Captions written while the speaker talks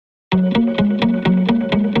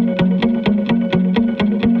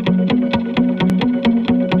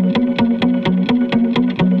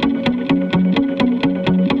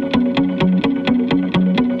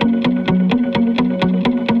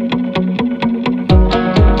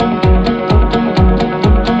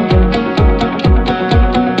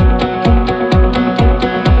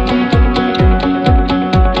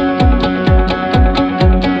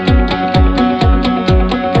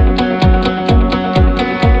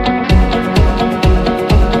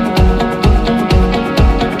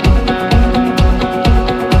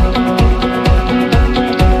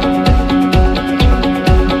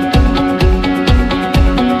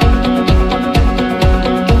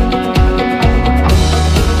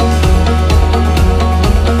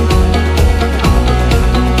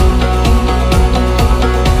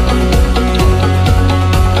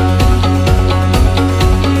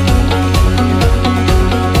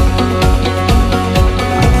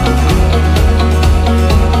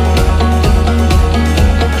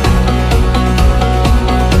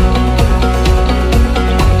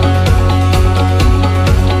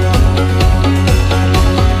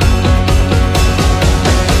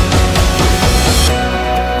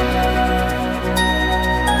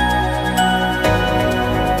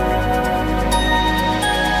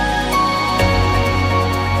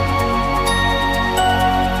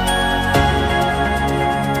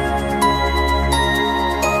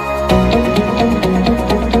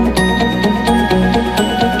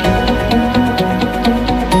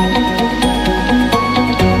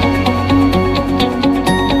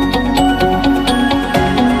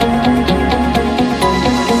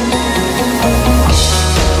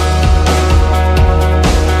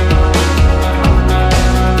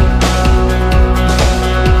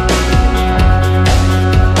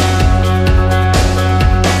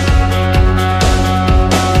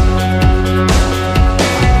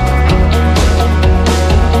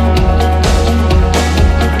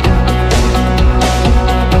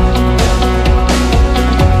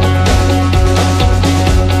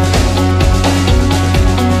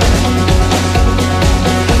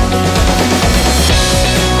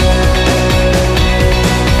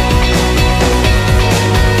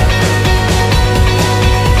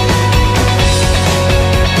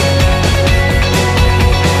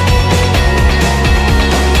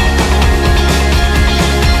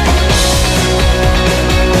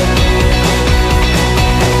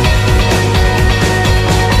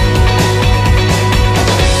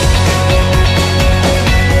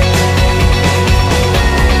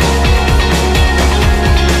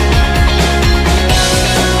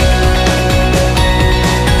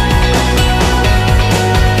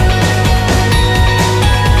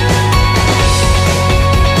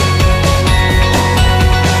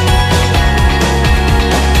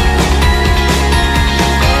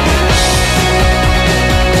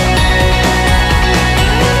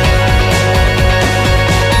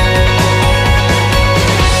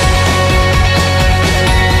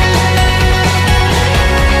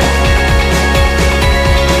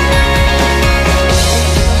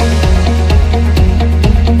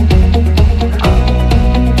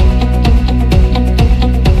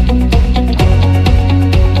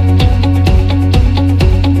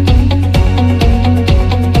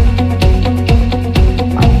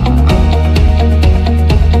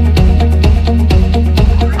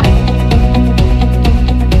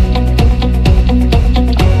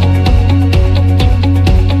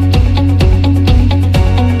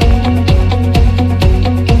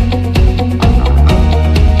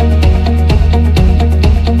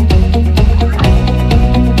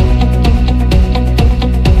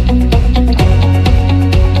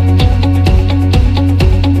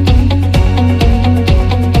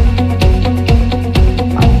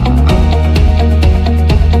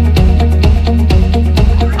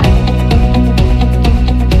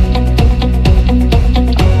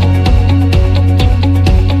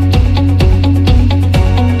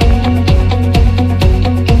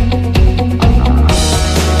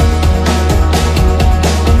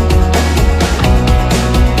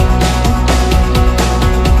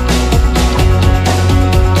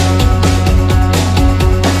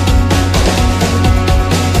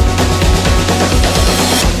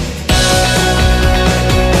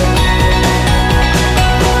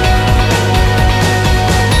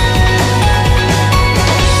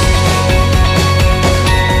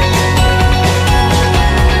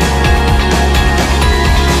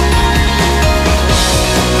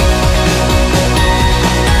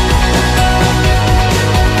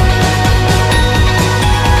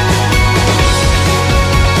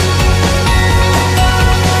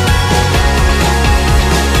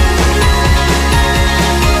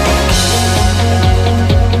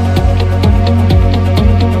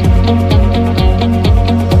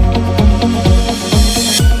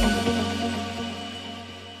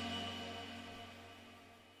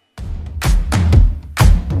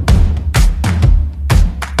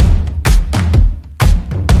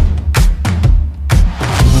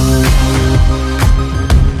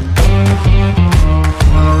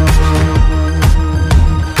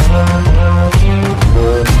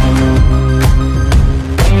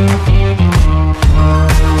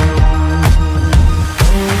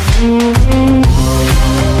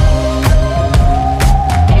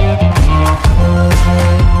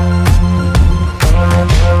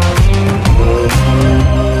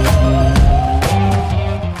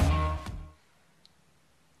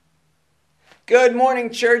Good morning,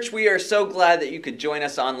 church. We are so glad that you could join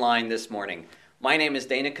us online this morning. My name is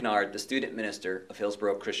Dana Kennard, the student minister of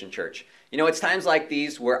Hillsboro Christian Church. You know, it's times like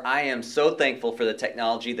these where I am so thankful for the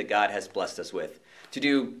technology that God has blessed us with to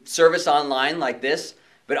do service online like this,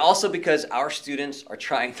 but also because our students are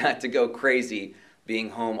trying not to go crazy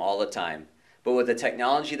being home all the time. But with the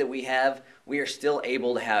technology that we have, we are still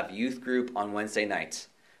able to have youth group on Wednesday nights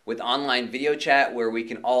with online video chat where we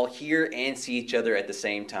can all hear and see each other at the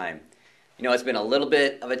same time. You know, it's been a little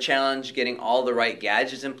bit of a challenge getting all the right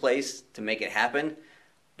gadgets in place to make it happen,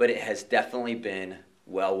 but it has definitely been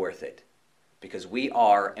well worth it because we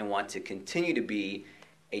are and want to continue to be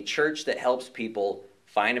a church that helps people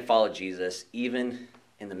find and follow Jesus even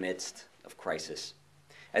in the midst of crisis.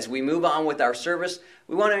 As we move on with our service,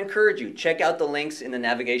 we want to encourage you, check out the links in the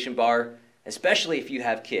navigation bar, especially if you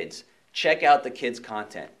have kids. Check out the kids'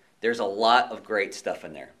 content. There's a lot of great stuff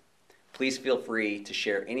in there. Please feel free to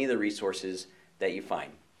share any of the resources that you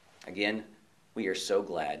find. Again, we are so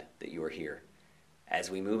glad that you are here.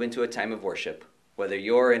 As we move into a time of worship, whether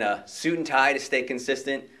you're in a suit and tie to stay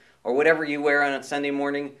consistent or whatever you wear on a Sunday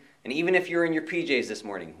morning, and even if you're in your PJs this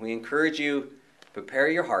morning, we encourage you, prepare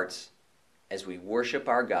your hearts as we worship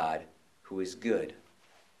our God who is good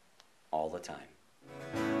all the time.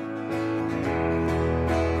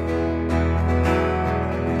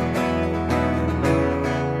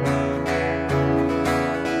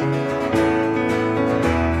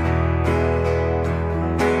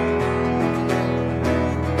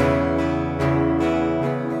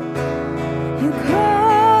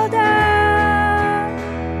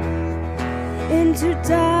 Into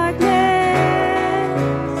darkness,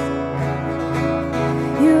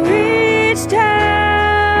 you reached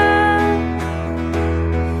out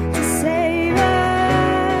to save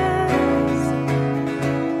us.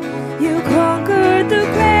 You conquered the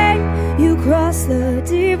grave, you crossed the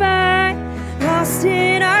divide. Lost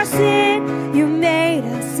in our sin, you made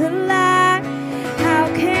us alive. How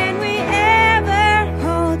can we ever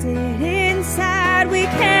hold it inside? We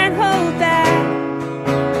can't hold back.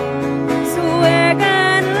 We're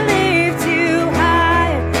gonna lift you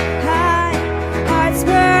higher, higher. Hearts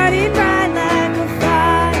burning bright like a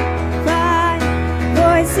fire, fire.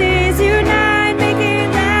 Voices unite, make it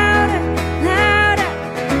louder, louder.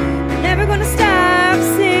 Never gonna stop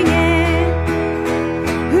singing.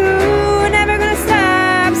 Ooh, never gonna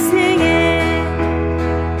stop singing.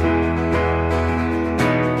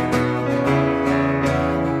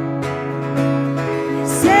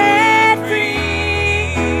 Set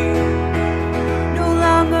free, no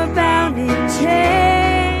longer bound in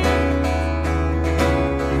chains.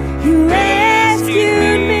 You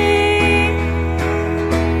rescued me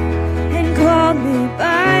and called me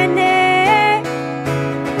by name.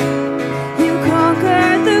 You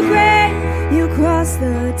conquered the grave, you crossed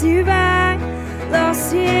the divide.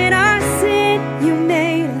 Lost in our sin, you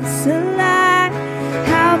made us alive.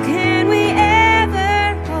 How can we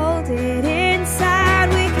ever hold it inside?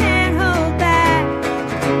 We can't hold back.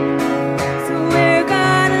 So we're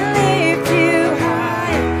gonna lift you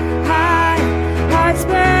higher, higher. Hearts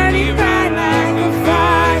burning bright like a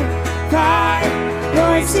fire, fire.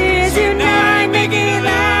 Voices unite, make it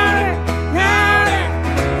louder, louder.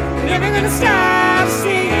 Never gonna stop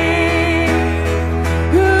singing.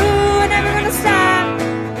 Ooh, never gonna stop.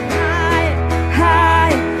 Higher,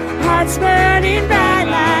 higher. Hearts burning bright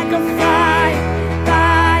like a fire,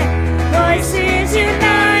 fire. Voices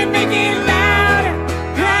unite, make it louder,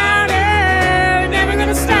 louder. Never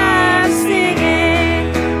gonna stop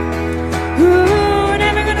singing. Ooh,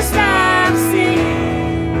 never gonna stop singing.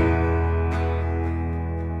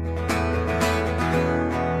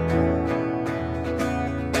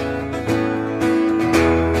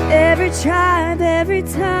 Every tribe, every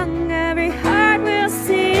tongue, every heart will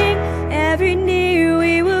sing. Every knee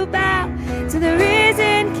we will bow to the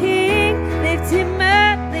risen King. Lift him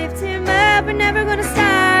up, we're never gonna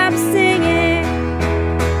stop singing.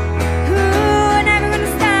 Ooh, never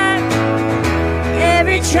gonna stop.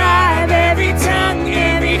 Every tribe, every tongue,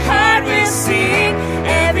 every heart will sing.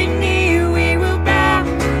 Every knee we will bow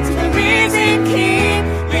to the risen King.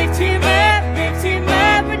 Lift him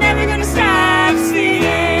up, we're never gonna stop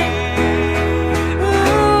singing.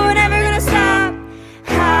 Ooh, never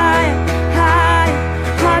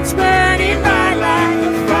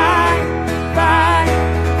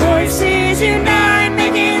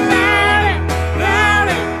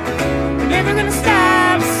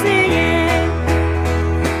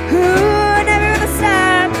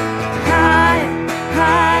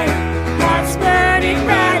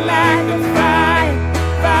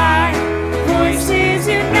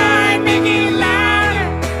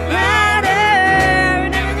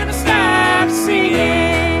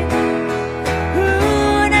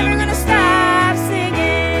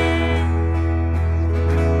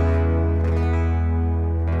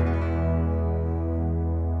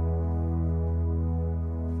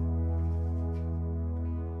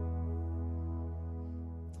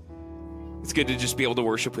It's good to just be able to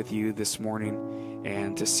worship with you this morning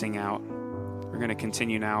and to sing out. We're going to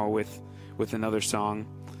continue now with another song.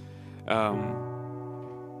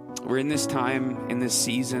 We're in this time, in this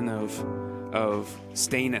season of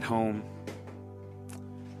staying at home.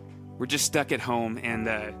 We're just stuck at home,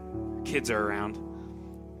 and kids are around.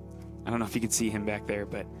 I don't know if you could see him back there,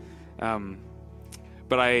 but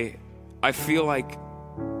I feel like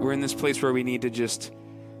we're in this place where we need to just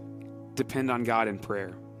depend on God in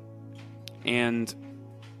prayer. And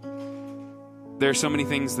there are so many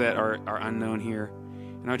things that are unknown here.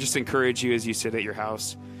 And I would just encourage you as you sit at your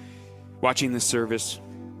house watching this service,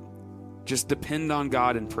 just depend on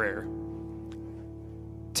God in prayer.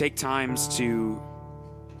 Take times to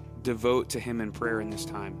devote to Him in prayer in this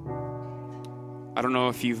time. I don't know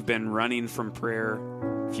if you've been running from prayer,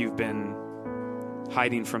 if you've been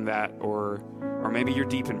hiding from that, or maybe you're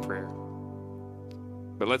deep in prayer.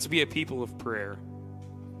 But let's be a people of prayer.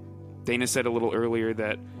 Dana said a little earlier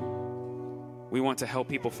that we want to help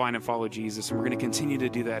people find and follow Jesus, and we're going to continue to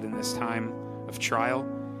do that in this time of trial.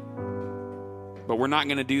 But we're not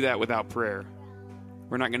going to do that without prayer.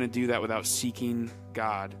 We're not going to do that without seeking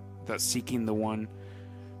God, without seeking the one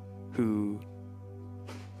who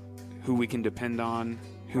we can depend on,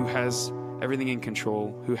 who has everything in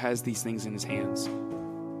control, who has these things in His hands.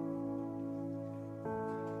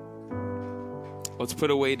 Let's put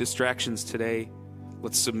away distractions today.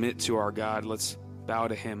 Let's submit to our God. Let's bow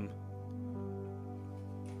to Him.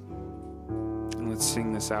 And let's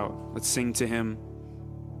sing this out. Let's sing to Him.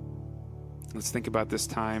 Let's think about this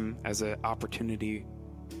time as an opportunity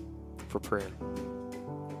for prayer.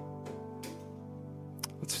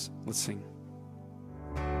 Let's sing.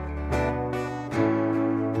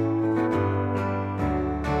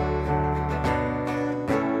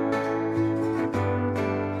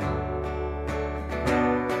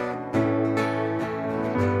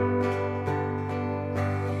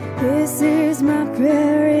 This is my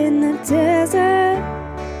prayer in the desert,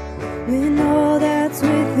 when all that's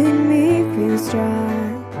within me feels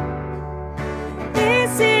dry.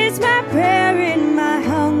 This is my prayer in my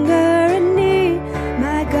hunger and need.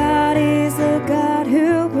 My God is the God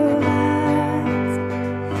who provides.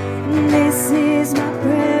 And this is my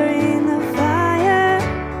prayer in the fire,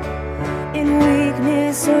 in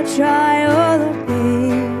weakness or trial or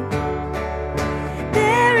pain.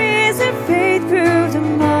 There is a faith proved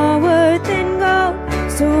more worth than gold,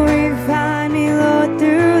 so refine me, Lord,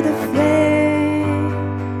 through the flame.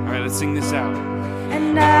 All right, let's sing this out.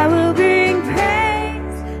 And I will bring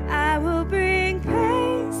praise, I will bring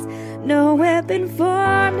praise. No weapon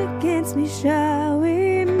formed against me shall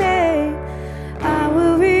remain. I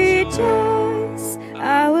will rejoice,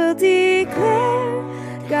 I will declare,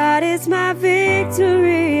 God is my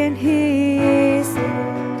victory and He is Lord.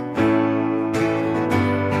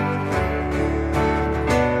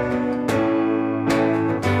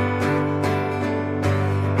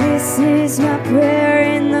 This is my prayer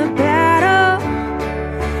in the battle,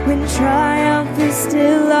 when triumph is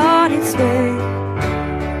still on its way.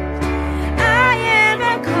 I am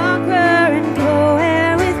a conqueror and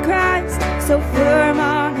co-heir with Christ, so firm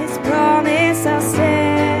on His promise I'll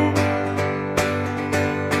stand.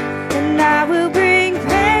 And I will bring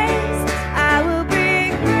praise, I will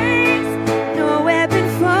bring praise. No weapon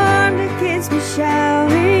formed against me shall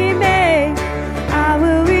remain. I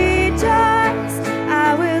will rejoice,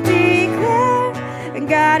 I will declare, and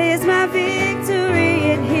God is my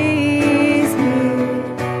victory and He's here.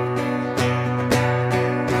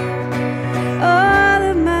 All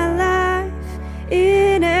of my life,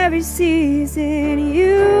 in every season,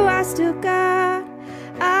 You are still God.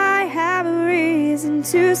 I have a reason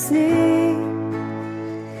to sing,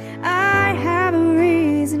 I have a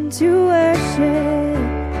reason to worship.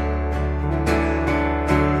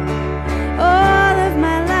 All of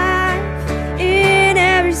my life, in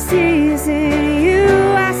every season, You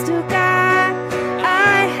are still God.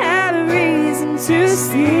 I have a reason to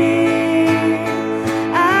sing,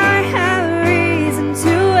 I have a reason to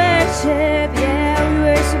worship. Yeah, we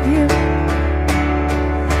worship You.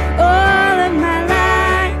 All of my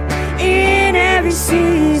life, in every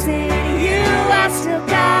season, You are still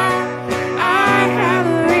God. I have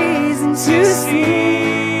a reason to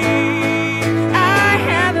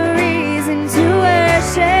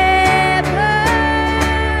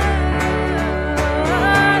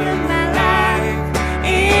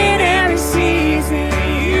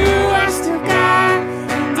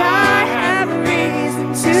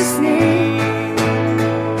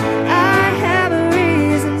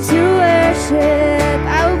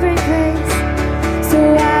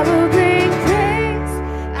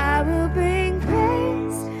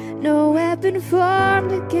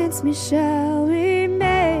against me shall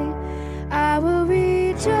remain. I will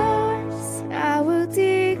rejoice, I will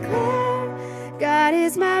declare, God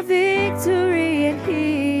is my victory and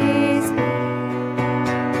He is here.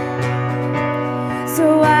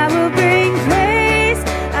 So I will bring praise,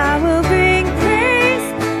 I will bring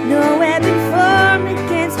praise. No weapon formed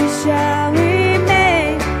against me shall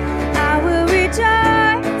remain. I will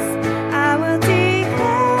rejoice, I will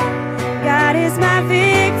declare, God is my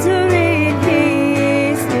victory and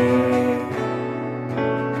He is here.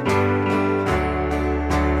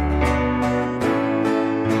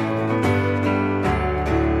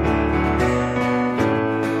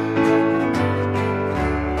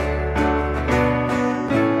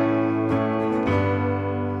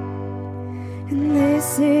 And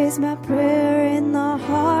this is my prayer in the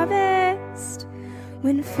harvest,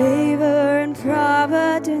 when favor and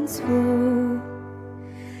providence flow.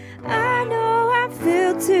 I know I'm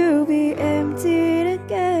filled to be emptied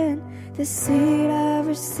again. The seed I've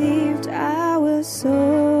received I will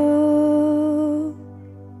sow.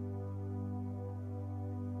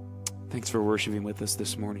 Thanks for worshiping with us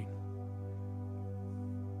this morning.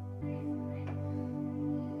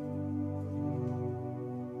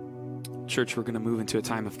 Church, we're going to move into a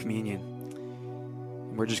time of communion.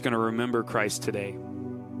 And we're just going to remember Christ today.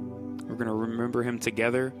 We're going to remember Him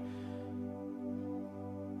together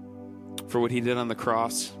for what He did on the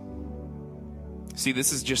cross. See,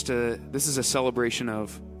 this is a celebration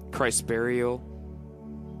of Christ's burial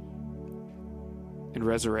and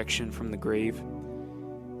resurrection from the grave.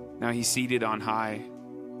 Now He's seated on high.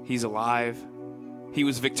 He's alive. He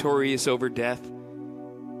was victorious over death.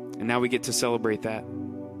 And now we get to celebrate that.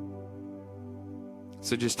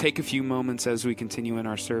 So just take a few moments as we continue in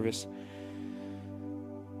our service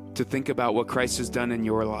to think about what Christ has done in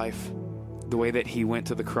your life, the way that He went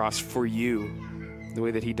to the cross for you, the way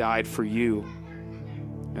that He died for you,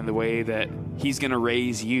 and the way that He's going to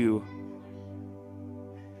raise you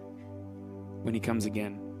when He comes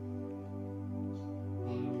again.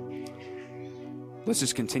 Let's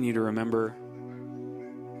just continue to remember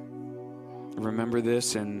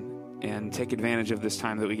this and take advantage of this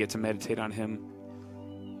time that we get to meditate on Him.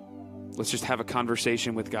 Let's just have a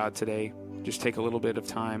conversation with God today. Just take a little bit of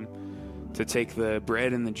time to take the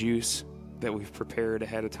bread and the juice that we've prepared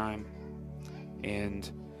ahead of time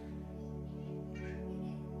and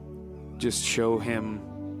just show Him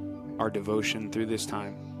our devotion through this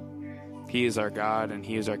time. He is our God and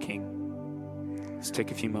He is our King. Let's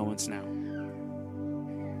take a few moments now.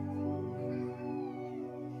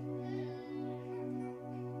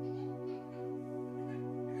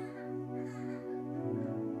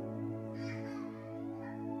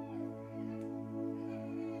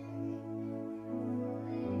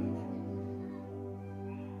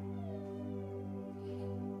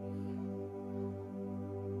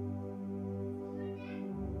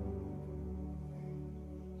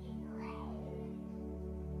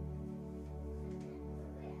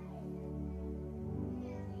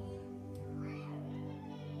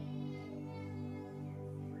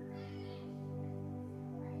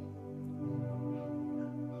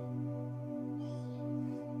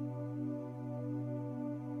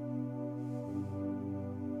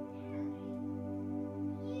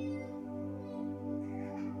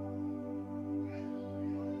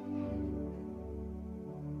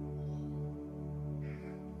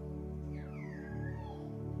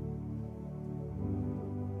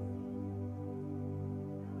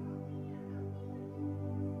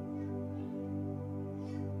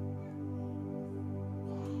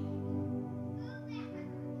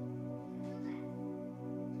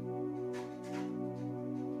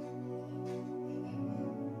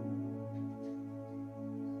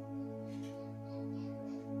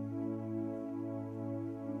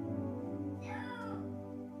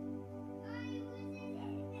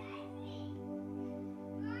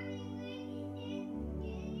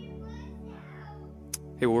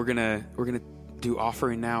 Hey, we're gonna do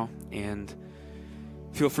offering now, and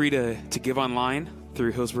feel free to give online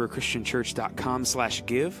through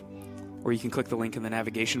hillsborochristianchurch.com/give, or you can click the link in the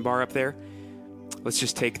navigation bar up there. Let's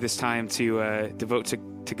just take this time to devote to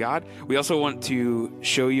God. We also want to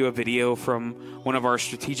show you a video from one of our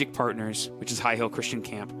strategic partners, which is High Hill Christian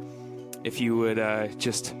Camp. If you would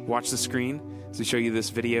just watch the screen as we show you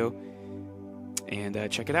this video and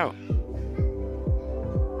check it out.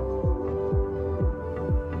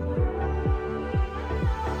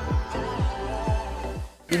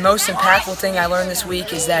 The most impactful thing I learned this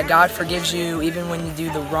week is that God forgives you even when you do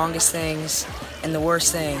the wrongest things and the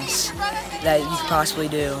worst things that you could possibly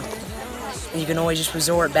do. And you can always just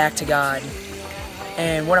resort back to God.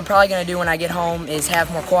 And what I'm probably going to do when I get home is have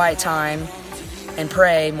more quiet time and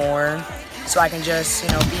pray more so I can just,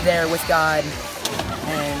 be there with God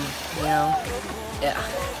and, yeah.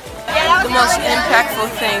 The most impactful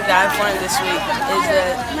thing that I've learned this week is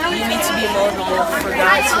that you need to be moldable for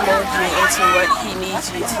God to mold you into what He needs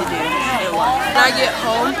you to do in life. When I get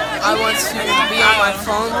home, I want to be on my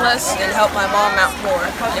phone less and help my mom out more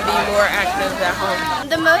and be more active at home.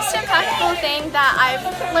 The most impactful thing that I've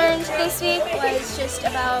learned this week was just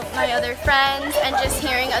about my other friends and just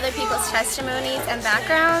hearing other people's testimonies and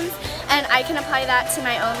backgrounds, and I can apply that to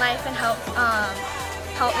my own life and help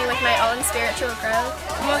me with my own spiritual growth.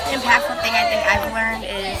 The most impactful thing I think I've learned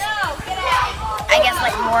is, I guess,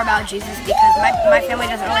 more about Jesus, because my family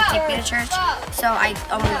doesn't really take me to church, so I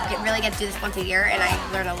only really get to do this once a year, and I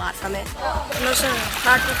learn a lot from it. The most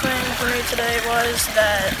impactful thing for me today was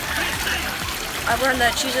that I learned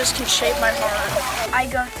that Jesus can shape my heart. I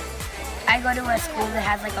go to a school that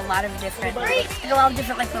has a lot of different religions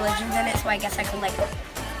in it, so I guess I can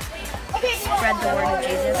spread the word of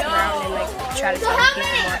Jesus around and try to tell people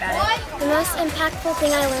more about it. The most impactful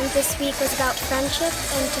thing I learned this week was about friendship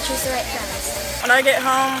and to choose the right friends. When I get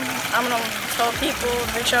home, I'm going to tell people,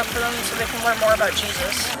 reach out for them so they can learn more about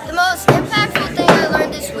Jesus. The most impactful thing I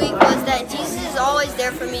learned this week was that Jesus is always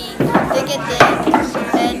there for me, thick and thin,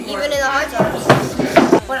 and even in the hard times.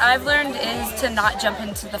 What I've learned is to not jump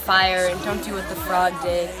into the fire and don't do what the frog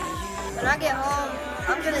did. When I get home,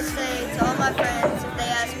 I'm going to say to all my friends, if they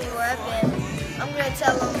ask me where I've been, I'm going to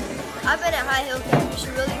tell them, I've been at High Hill Camp, you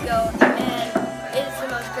should really go, and it is the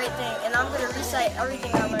most great thing, and I'm going to recite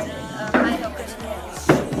everything I learned at High Hill Christian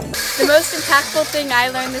Camp. The most impactful thing I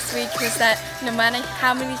learned this week was that no matter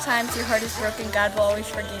how many times your heart is broken, God will always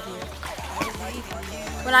forgive you.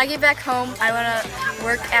 When I get back home, I want to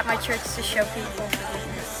work at my church to show people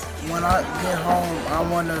forgiveness. When I get home, I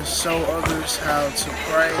want to show others how to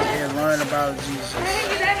pray and learn about Jesus.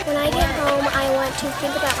 When I get home, I want to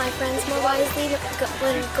think about my friends more wisely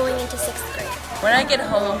when going into 6th grade. When I get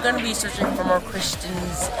home, I'm going to be searching for more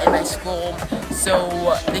Christians in my school so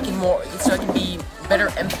I can be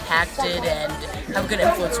better impacted and have a good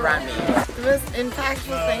influence around me. The most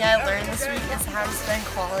impactful thing I learned this week is how to spend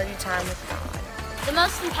quality time with God. The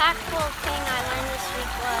most impactful thing I learned this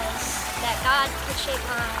week was that God could shape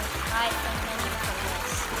my life in many different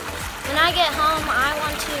ways. When I get home, I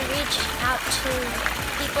want to reach out to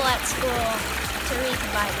people at school to read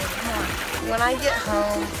the Bible more. When I get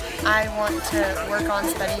home, I want to work on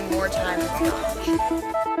spending more time with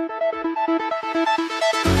God.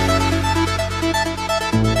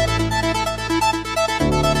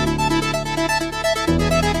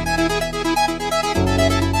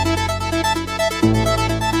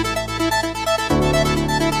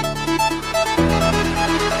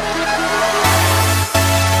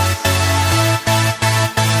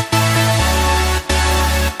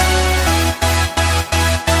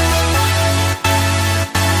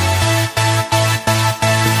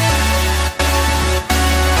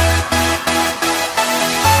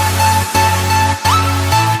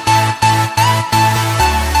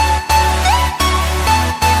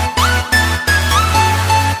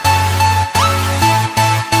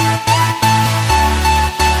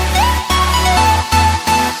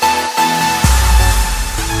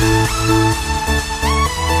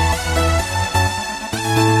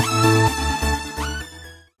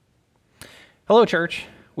 Hello, church.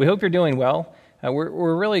 We hope you're doing well.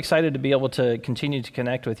 We're really excited to be able to continue to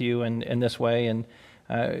connect with you in this way, and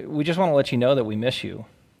we just want to let you know that we miss you.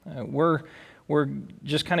 We're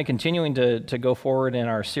just kind of continuing to go forward in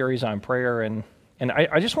our series on prayer, and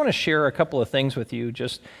I just want to share a couple of things with you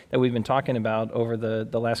just that we've been talking about over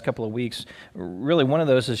the last couple of weeks. Really, one of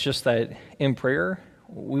those is just that in prayer,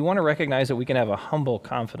 we want to recognize that we can have a humble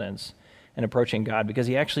confidence in approaching God because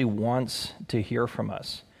He actually wants to hear from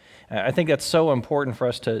us. I think that's so important for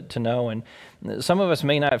us to know, and some of us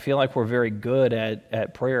may not feel like we're very good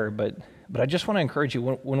at prayer, but I just want to encourage you,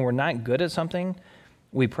 when we're not good at something,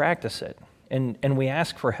 we practice it, and we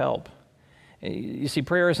ask for help. You see,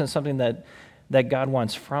 prayer isn't something that God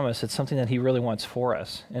wants from us, it's something that He really wants for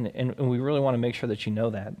us, and we really want to make sure that you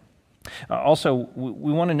know that. Also,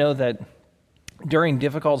 we want to know that during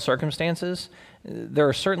difficult circumstances, there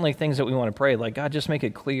are certainly things that we want to pray, like, God, just make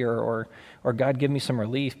it clear, or God, give me some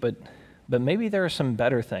relief, but maybe there are some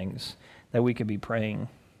better things that we could be praying.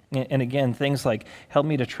 And again, things like, help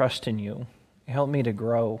me to trust in you, help me to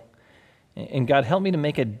grow, and God, help me to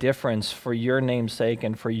make a difference for your name's sake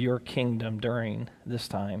and for your kingdom during this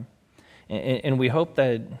time. And we hope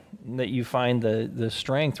that you find the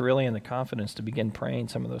strength really and the confidence to begin praying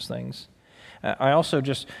some of those things. I also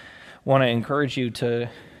just want to encourage you to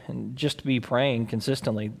and just be praying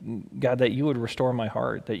consistently, God, that you would restore my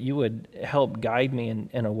heart, that you would help guide me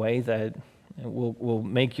in a way that will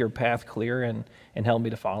make your path clear and help me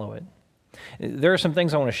to follow it. There are some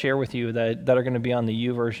things I want to share with you that are going to be on the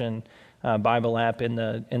YouVersion Bible app in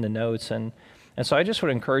the notes, and so I just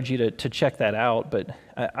would encourage you to check that out. But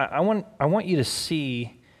I want you to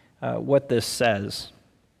see what this says.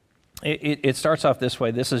 It starts off this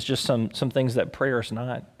way. This is just some things that prayer is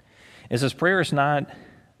not. It says prayer is not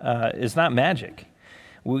magic.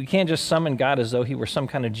 We can't just summon God as though he were some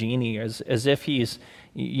kind of genie, as if he's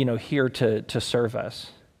here to serve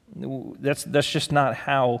us. That's just not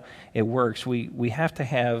how it works. We have to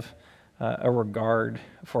have a regard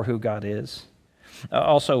for who God is.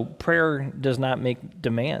 Also, prayer does not make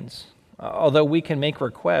demands. Although we can make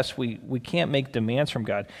requests, we can't make demands from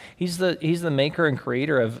God. He's the maker and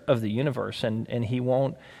creator of the universe, and he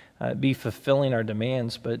won't be fulfilling our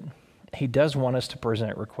demands, but he does want us to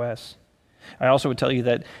present requests. I also would tell you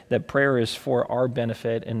that prayer is for our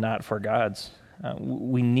benefit and not for God's.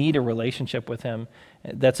 We need a relationship with him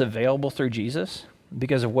that's available through Jesus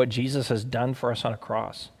because of what Jesus has done for us on a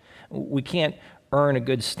cross. We can't earn a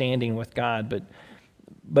good standing with God,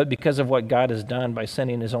 but because of what God has done by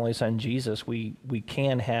sending his only son, Jesus, we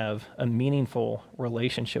can have a meaningful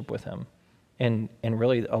relationship with him. And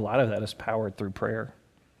really, a lot of that is powered through prayer.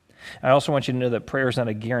 I also want you to know that prayer is not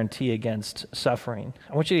a guarantee against suffering.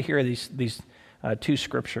 I want you to hear these two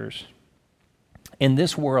scriptures. In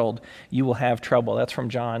this world, you will have trouble. That's from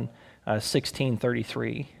John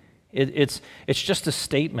 16:33. It's just a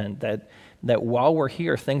statement that while we're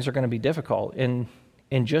here, things are going to be difficult. And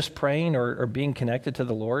just praying or being connected to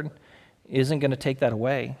the Lord isn't going to take that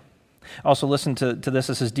away. Also, listen to this.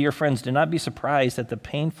 It says, "Dear friends, do not be surprised at the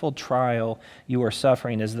painful trial you are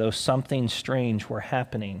suffering as though something strange were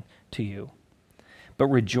happening to you. But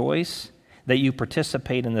rejoice that you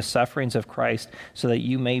participate in the sufferings of Christ so that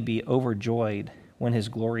you may be overjoyed when his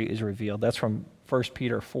glory is revealed." That's from 1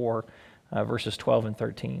 Peter 4, verses 12 and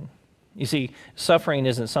 13. You see, suffering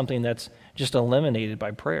isn't something that's just eliminated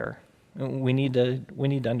by prayer. We need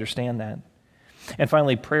to understand that. And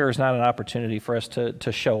finally, prayer is not an opportunity for us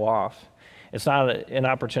to show off. It's not an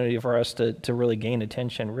opportunity for us to really gain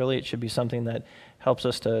attention. Really, it should be something that helps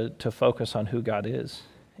us to focus on who God is.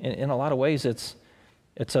 In a lot of ways, it's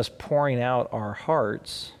us pouring out our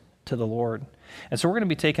hearts to the Lord. And so we're going to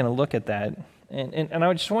be taking a look at that. And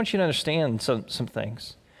I just want you to understand some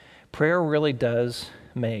things. Prayer really does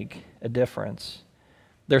make a difference.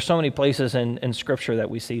 There's so many places in Scripture that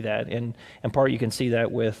we see that. In part, you can see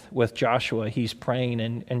that with Joshua. He's praying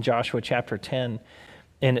in Joshua chapter 10,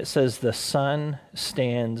 and it says, the sun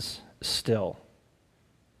stands still.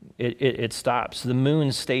 It stops. The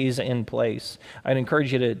moon stays in place. I'd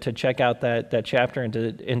encourage you to check out that chapter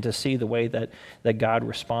and to see the way that God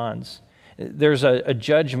responds. There's a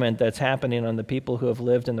judgment that's happening on the people who have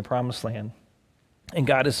lived in the promised land, and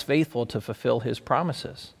God is faithful to fulfill his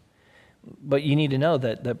promises. But you need to know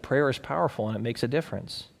that prayer is powerful and it makes a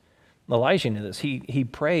difference. Elijah knew this. He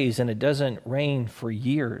prays and it doesn't rain for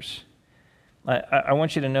years. I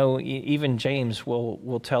want you to know, even James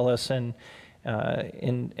will tell us in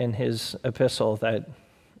his epistle that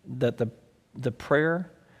the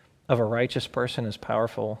prayer of a righteous person is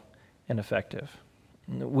powerful and effective.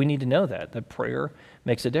 We need to know that prayer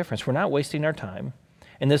makes a difference. We're not wasting our time.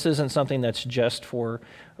 And this isn't something that's just for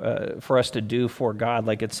us to do for God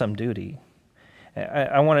like it's some duty.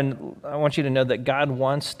 I want you to know that God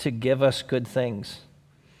wants to give us good things.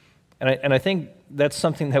 And I think that's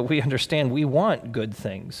something that we understand. We want good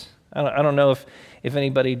things. I don't know if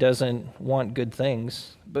anybody doesn't want good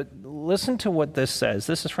things, but listen to what this says.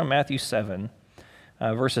 This is from Matthew 7,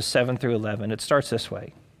 verses 7 through 11. It starts this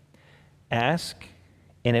way. Ask,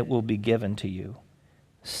 and it will be given to you.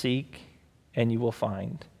 Seek, and you will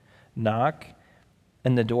find. Knock,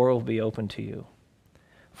 and the door will be open to you.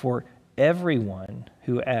 For everyone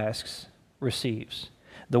who asks receives.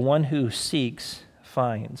 The one who seeks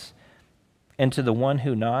finds. And to the one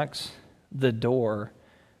who knocks, the door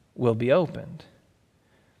will be opened.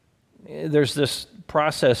 There's this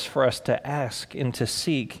process for us to ask and to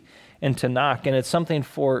seek and to knock, and it's something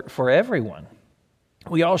for everyone.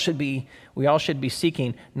 We all should be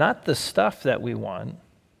seeking not the stuff that we want,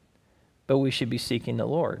 but we should be seeking the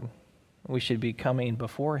Lord. We should be coming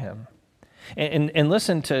before him. And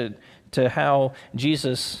listen to how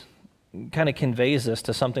Jesus kind of conveys this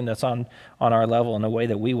to something that's on our level in a way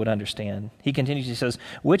that we would understand. He continues, he says,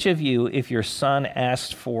 which of you, if your son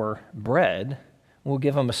asks for bread, will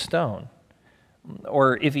give him a stone?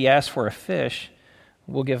 Or if he asks for a fish,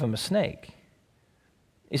 will give him a snake?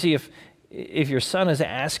 You see, if your son is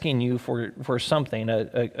asking you for something,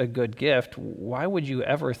 a good gift, why would you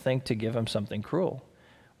ever think to give him something cruel?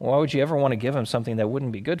 Why would you ever want to give him something that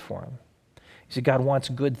wouldn't be good for him? You see, God wants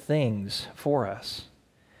good things for us.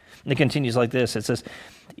 And it continues like this. It says,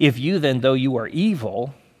 if you then, though you are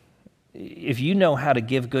evil, if you know how to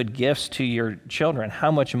give good gifts to your children, how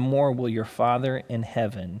much more will your Father in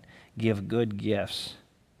heaven give good gifts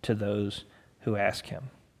to those who ask him?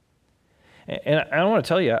 And I want to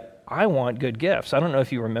tell you, I want good gifts. I don't know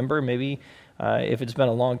if you remember, maybe if it's been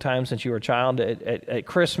a long time since you were a child, at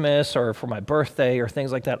Christmas or for my birthday or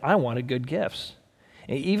things like that, I wanted good gifts.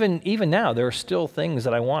 Even now, there are still things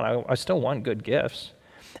that I want. I still want good gifts.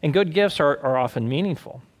 And good gifts are often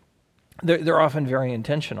meaningful. They're often very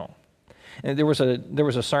intentional. And there was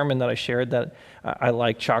a sermon that I shared that I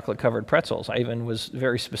like chocolate-covered pretzels. I even was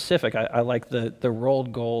very specific. I like the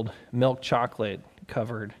rolled gold milk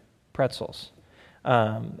chocolate-covered pretzels.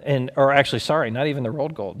 Not even the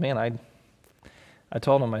rolled gold. Man, I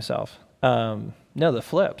told on myself. No, the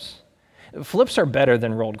flips. Flips are better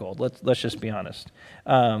than rolled gold. Let's just be honest.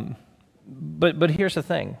 But here's the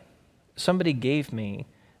thing. Somebody gave me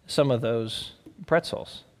some of those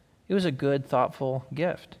pretzels. It was a good, thoughtful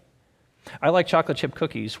gift. I like chocolate chip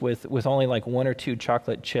cookies with only like 1 or 2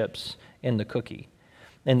 chocolate chips in the cookie.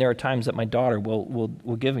 And there are times that my daughter will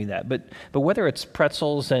give me that. But whether it's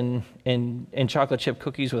pretzels and chocolate chip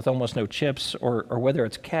cookies with almost no chips, or whether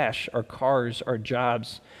it's cash or cars or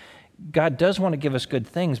jobs, God does want to give us good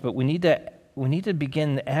things, but we need to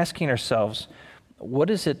begin asking ourselves, what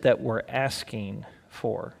is it that we're asking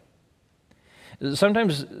for?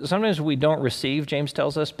 Sometimes we don't receive, James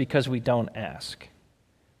tells us, because we don't ask.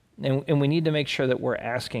 And we need to make sure that we're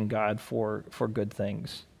asking God for good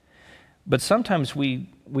things. But sometimes we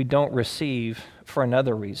don't receive for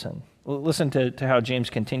another reason. Listen to how James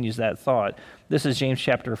continues that thought. This is James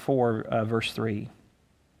chapter 4, verse 3.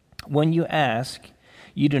 When you ask,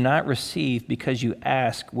 you do not receive because you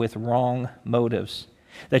ask with wrong motives,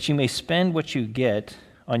 that you may spend what you get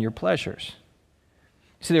on your pleasures.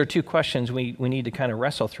 See, there are 2 questions we need to kind of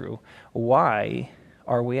wrestle through. Why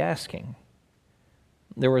are we asking?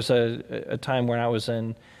 There was a time when I was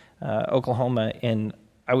in Oklahoma, and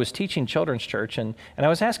I was teaching children's church, and I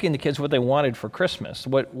was asking the kids what they wanted for Christmas.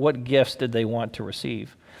 What gifts did they want to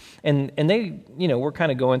receive? And they, were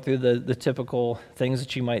kind of going through the typical things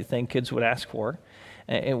that you might think kids would ask for.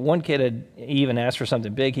 And one kid had even asked for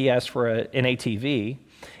something big. He asked for an ATV.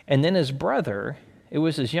 And then his brother, it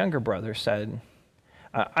was his younger brother, said,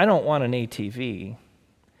 I don't want an ATV.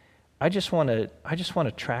 I just want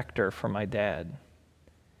a tractor for my dad.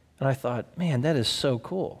 And I thought, man, that is so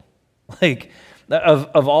cool. Like,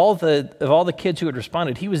 of all the kids who had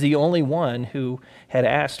responded, he was the only one who had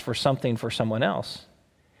asked for something for someone else.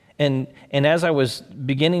 And as I was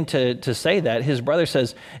beginning to say that, his brother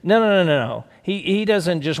says, no. He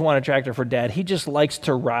doesn't just want a tractor for Dad. He just likes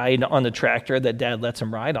to ride on the tractor that Dad lets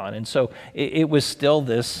him ride on. And so it was still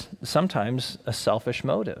sometimes a selfish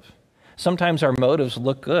motive. Sometimes our motives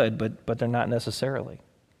look good, but they're not necessarily.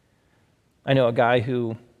 I know a guy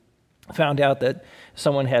who found out that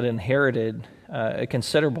someone had inherited a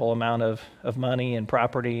considerable amount of money and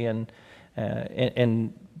property, and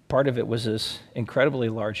part of it was this incredibly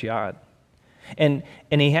large yacht. And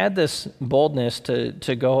he had this boldness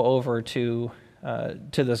to go over to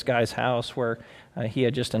this guy's house where he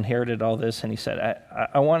had just inherited all this, and he said,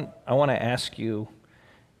 I want to ask you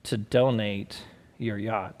to donate your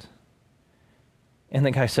yacht. And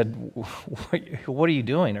the guy said, what are you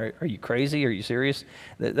doing? Are you crazy? Are you serious?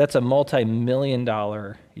 That's a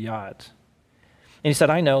multi-million-dollar yacht. And he said,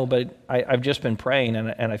 I know, but I've just been praying,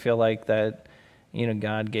 and I feel like that,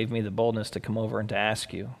 God gave me the boldness to come over and to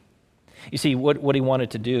ask you. You see, what he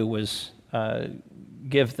wanted to do was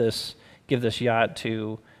give this yacht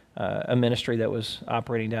to a ministry that was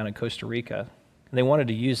operating down in Costa Rica. And they wanted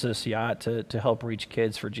to use this yacht to help reach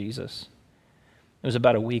kids for Jesus. It was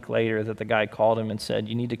about a week later that the guy called him and said,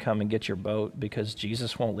 you need to come and get your boat because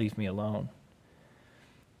Jesus won't leave me alone.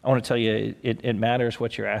 I want to tell you, it matters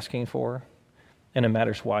what you're asking for, and it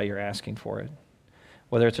matters why you're asking for it.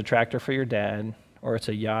 Whether it's a tractor for your dad or it's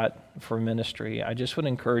a yacht for ministry, I just would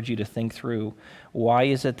encourage you to think through, why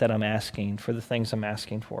is it that I'm asking for the things I'm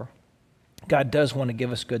asking for? God does want to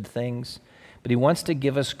give us good things, but he wants to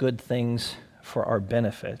give us good things for our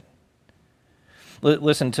benefit.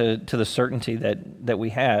 Listen to the certainty that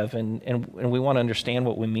we have, and we want to understand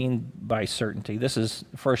what we mean by certainty. This is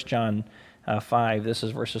 1 John 5. This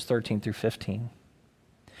is verses 13 through 15.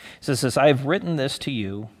 It says this, I have written this to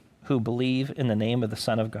you who believe in the name of the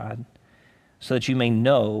Son of God, so that you may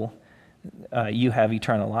know you have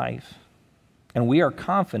eternal life. And we are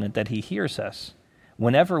confident that he hears us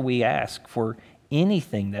whenever we ask for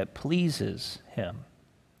anything that pleases him.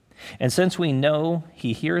 And since we know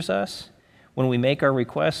he hears us when we make our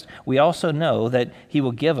request, we also know that he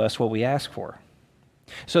will give us what we ask for.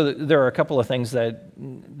 So there are a couple of things that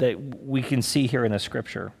we can see here in the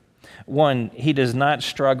scripture. One, he does not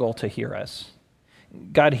struggle to hear us.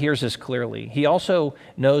 God hears us clearly. He also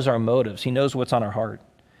knows our motives. He knows what's on our heart.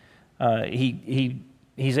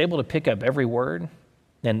 He's able to pick up every word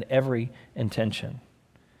and every intention.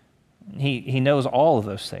 He knows all of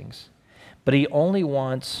those things, but he only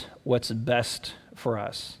wants what's best for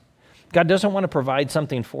us. God doesn't want to provide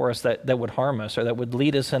something for us that would harm us or that would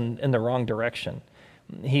lead us in the wrong direction.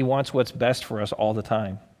 He wants what's best for us all the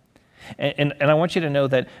time. And I want you to know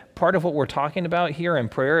that part of what we're talking about here in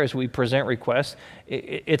prayer as we present requests,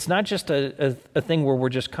 it's not just a thing where we're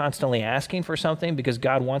just constantly asking for something because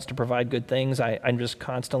God wants to provide good things. I'm just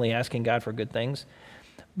constantly asking God for good things.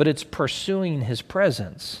 But it's pursuing his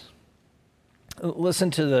presence. Listen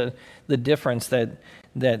to the difference that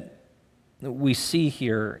we see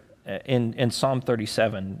here in Psalm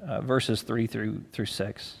 37, verses 3 through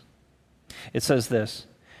 6. It says this: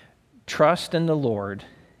 "Trust in the Lord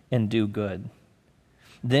and do good.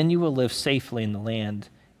 Then you will live safely in the land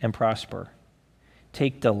and prosper.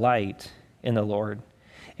 Take delight in the Lord,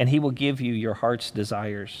 and he will give you your heart's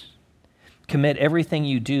desires. Commit everything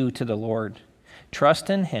you do to the Lord. Trust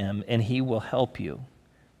in him, and he will help you.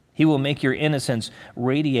 He will make your innocence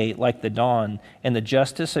radiate like the dawn, and the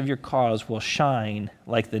justice of your cause will shine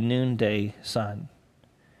like the noonday sun."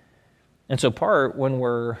 And so when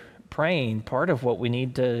we're praying, part of what we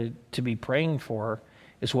need to be praying for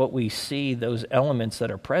is what we see, those elements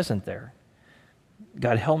that are present there.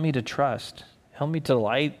 God, help me to trust. Help me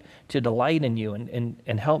to delight in you,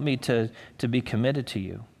 and help me to be committed to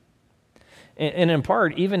you. And in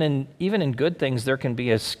part, even in good things, there can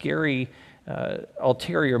be a scary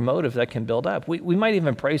ulterior motive that can build up. We might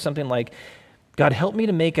even pray something like, God, help me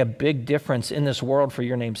to make a big difference in this world for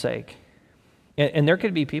your name's sake. And there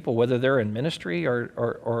could be people, whether they're in ministry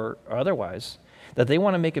or otherwise, that they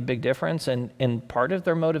want to make a big difference, and part of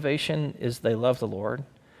their motivation is they love the Lord,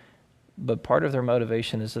 but part of their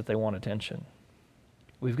motivation is that they want attention.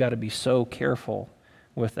 We've got to be so careful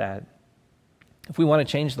with that. If we want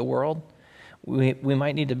to change the world, we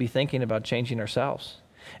might need to be thinking about changing ourselves.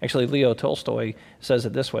 Actually, Leo Tolstoy says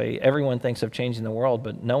it this way: everyone thinks of changing the world,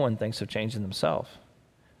 but no one thinks of changing themselves.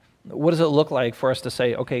 What does it look like for us to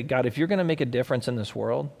say, okay, God, if you're going to make a difference in this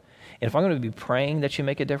world, and if I'm going to be praying that you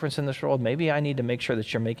make a difference in this world, maybe I need to make sure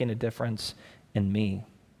that you're making a difference in me.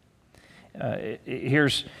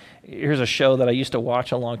 Here's a show that I used to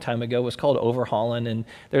watch a long time ago. It was called Overhauling, and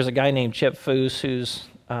there's a guy named Chip Foose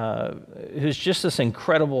who's just this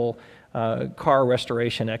incredible car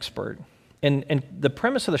restoration expert. And the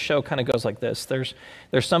premise of the show kind of goes like this: there's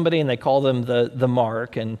somebody, and they call them the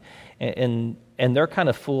Mark, and they're kind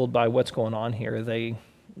of fooled by what's going on here.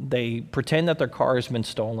 They pretend that their car has been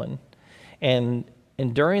stolen, and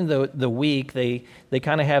during the week they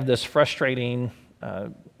kind of have this frustrating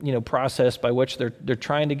process by which they're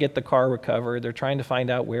trying to get the car recovered. They're trying to find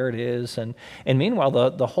out where it is, and meanwhile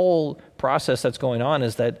the whole process that's going on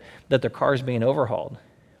is that their car is being overhauled.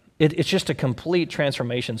 It's just a complete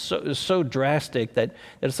transformation, so drastic that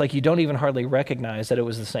it's like you don't even hardly recognize that it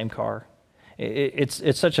was the same car.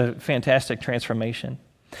 It's such a fantastic transformation.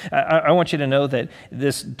 I want you to know that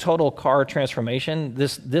this total car transformation,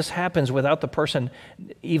 this happens without the person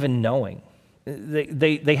even knowing.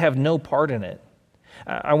 They have no part in it.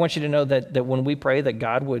 I want you to know that when we pray that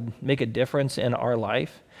God would make a difference in our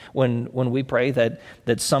life, when we pray that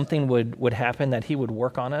something would happen, that he would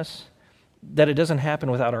work on us, that it doesn't happen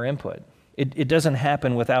without our input. It doesn't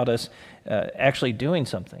happen without us actually doing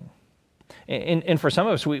something. And for some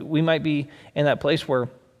of us, we might be in that place where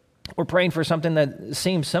we're praying for something that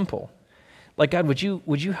seems simple. Like, God, would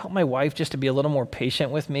you help my wife just to be a little more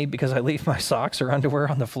patient with me because I leave my socks or underwear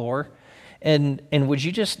on the floor? And would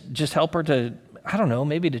you just help her to, I don't know,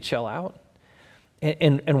 maybe to chill out?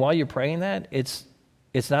 And while you're praying that, it's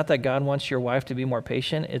not that God wants your wife to be more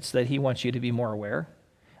patient, it's that he wants you to be more aware.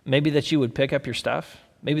 Maybe that you would pick up your stuff.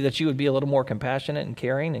 Maybe that you would be a little more compassionate and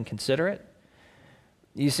caring and considerate.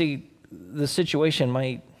 You see, the situation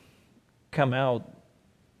might come out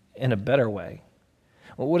in a better way.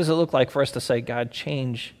 Well, what does it look like for us to say, God,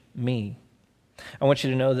 change me? I want you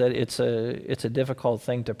to know that it's a difficult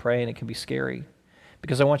thing to pray, and it can be scary,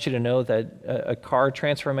 because I want you to know that a car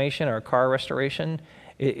transformation or a car restoration,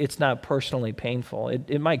 it's not personally painful.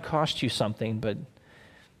 It might cost you something,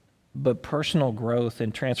 but personal growth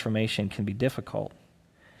and transformation can be difficult.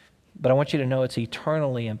 But I want you to know it's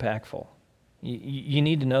eternally impactful. You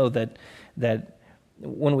need to know that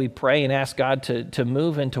when we pray and ask God to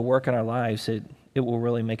move and to work in our lives, it will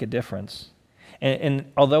really make a difference.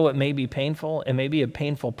 And although it may be painful, it may be a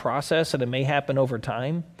painful process, and it may happen over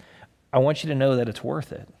time, I want you to know that it's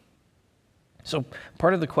worth it. So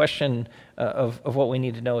part of the question of what we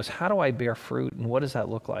need to know is, how do I bear fruit, and what does that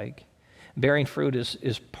look like? Bearing fruit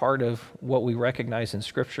is part of what we recognize in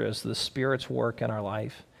Scripture as the Spirit's work in our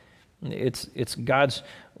life. It's God's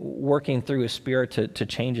working through His Spirit to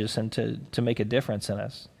change us and to make a difference in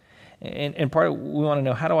us. And part of, we want to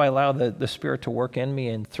know, how do I allow the Spirit to work in me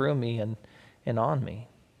and through me and on me?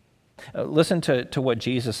 Listen to what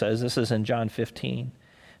Jesus says. This is in John 15.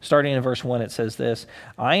 Starting in verse 1, it says this: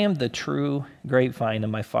 I am the true grapevine,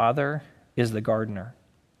 and my Father is the gardener.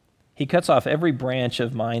 He cuts off every branch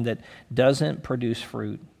of mine that doesn't produce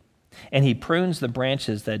fruit, and He prunes the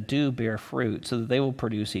branches that do bear fruit so that they will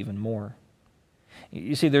produce even more.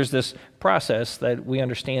 You see, there's this process that we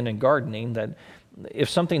understand in gardening, that if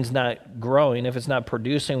something's not growing, if it's not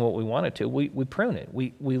producing what we want it to, we prune it.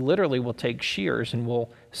 We literally will take shears and we'll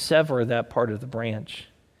sever that part of the branch.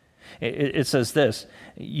 It says this: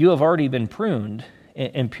 you have already been pruned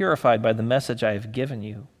and purified by the message I have given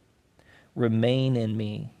you. Remain in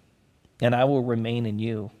me, and I will remain in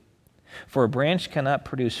you. For a branch cannot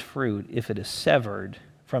produce fruit if it is severed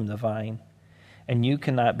from the vine, and you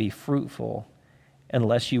cannot be fruitful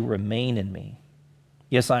unless you remain in me.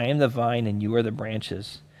 Yes, I am the vine, and you are the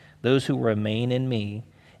branches. Those who remain in me,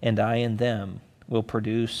 and I in them, will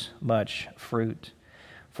produce much fruit.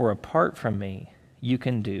 For apart from me, you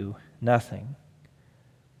can do nothing.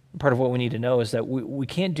 Part of what we need to know is that we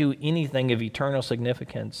can't do anything of eternal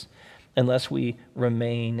significance unless we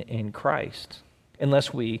remain in Christ,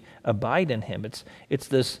 unless we abide in Him. It's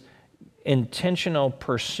this intentional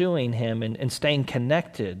pursuing Him and staying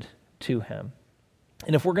connected to Him.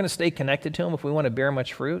 And if we're going to stay connected to Him, if we want to bear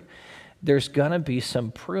much fruit, there's going to be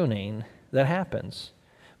some pruning that happens.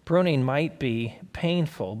 Pruning might be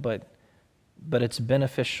painful, but it's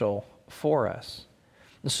beneficial for us.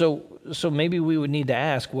 So maybe we would need to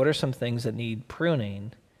ask, what are some things that need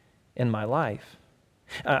pruning in my life?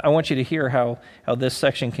 I want you to hear how this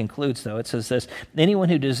section concludes, though. It says this: anyone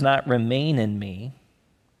who does not remain in me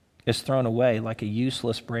is thrown away like a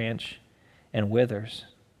useless branch and withers.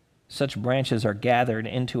 Such branches are gathered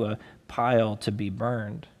into a pile to be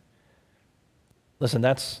burned. Listen,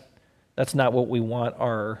 that's not what we want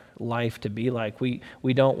our life to be like. We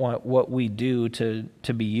don't want what we do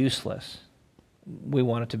to be useless. We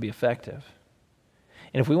want it to be effective.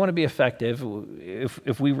 And if we want to be effective,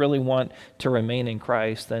 if we really want to remain in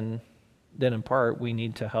Christ, then in part we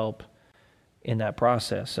need to help in that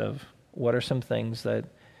process of what are some things that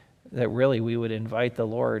really we would invite the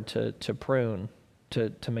Lord to prune,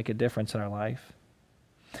 to make a difference in our life.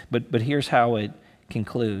 But here's how it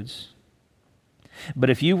concludes. But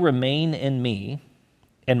if you remain in me,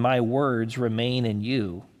 and my words remain in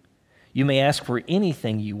you, you may ask for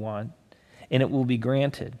anything you want, and it will be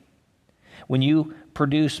granted. When you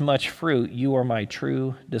produce much fruit, you are my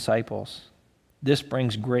true disciples. This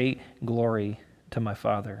brings great glory to my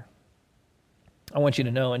Father. I want you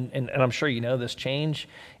to know, and I'm sure you know this, change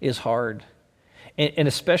is hard, and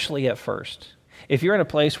especially at first. If you're in a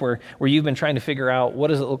place where you've been trying to figure out what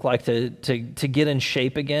does it look like to get in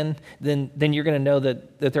shape again, then you're going to know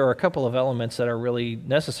that there are a couple of elements that are really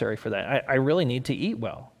necessary for that. I really need to eat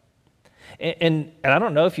well. And I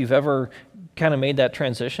don't know if you've ever kind of made that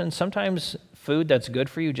transition. Sometimes food that's good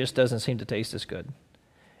for you just doesn't seem to taste as good.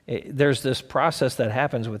 There's this process that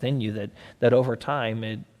happens within you that over time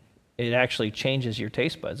it actually changes your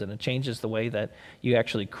taste buds, and it changes the way that you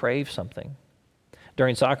actually crave something.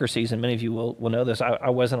 During soccer season, many of you will know this, I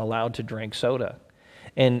wasn't allowed to drink soda.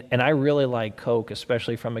 And I really like Coke,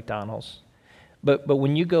 especially from McDonald's. But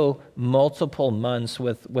when you go multiple months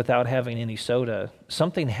without having any soda,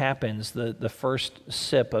 something happens the first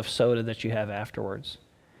sip of soda that you have afterwards.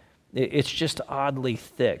 It's just oddly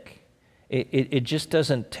thick. It just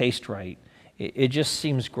doesn't taste right. It just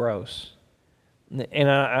seems gross. And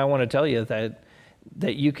I want to tell you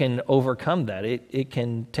that you can overcome that. It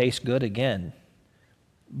can taste good again.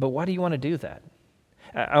 But why do you want to do that?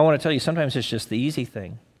 I want to tell you, sometimes it's just the easy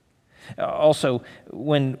thing. Also,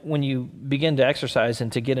 when you begin to exercise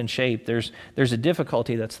and to get in shape, there's a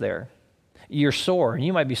difficulty that's there. You're sore, and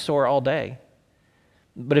you might be sore all day.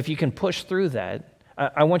 But if you can push through that,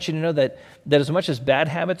 I want you to know that as much as bad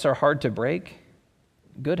habits are hard to break,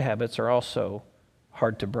 good habits are also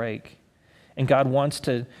hard to break. And God wants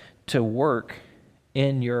to work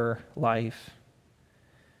in your life.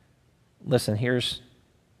 Listen, here's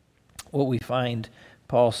what we find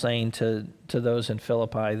Paul saying to those in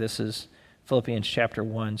Philippi. This is Philippians chapter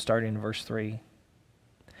 1, starting in verse 3.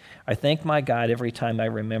 I thank my God every time I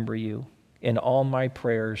remember you in all my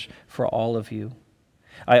prayers for all of you.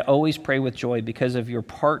 I always pray with joy because of your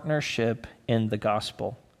partnership in the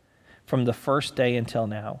gospel from the first day until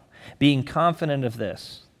now, being confident of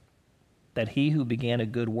this, that he who began a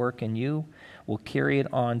good work in you will carry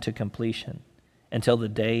it on to completion until the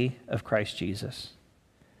day of Christ Jesus.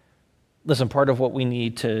 Listen, part of what we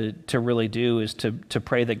need to really do is to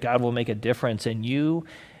pray that God will make a difference in you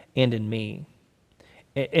and in me.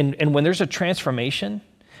 And when there's a transformation,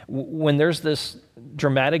 when there's this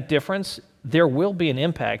dramatic difference, there will be an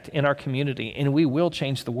impact in our community, and we will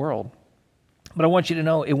change the world. But I want you to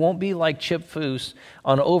know it won't be like Chip Foose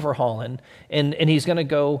on overhauling, and he's going to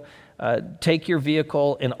go take your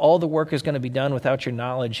vehicle, and all the work is going to be done without your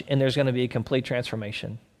knowledge, and there's going to be a complete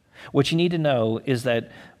transformation. What you need to know is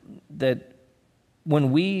that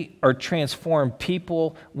when we are transformed,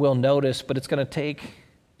 people will notice, but it's going to take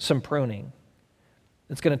some pruning.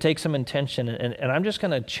 It's going to take some intention, and I'm just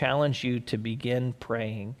going to challenge you to begin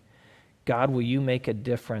praying, God, will you make a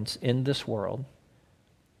difference in this world,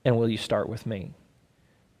 and will you start with me?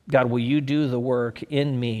 God, will you do the work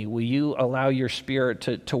in me? Will you allow your Spirit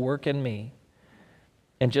to work in me?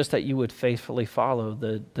 And just that you would faithfully follow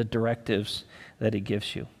the directives that he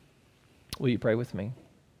gives you. Will you pray with me?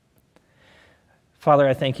 Father,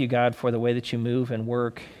 I thank you, God, for the way that you move and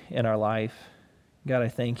work in our life. God, I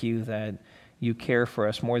thank you that you care for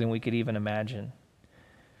us more than we could even imagine.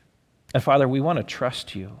 And Father, we want to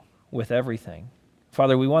trust you with everything.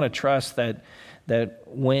 Father, we want to trust that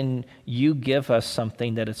when you give us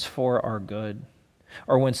something, that it's for our good.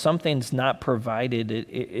 Or when something's not provided,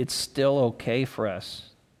 it's still okay for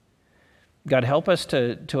us. God, help us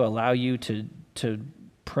to allow you to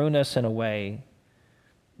prune us in a way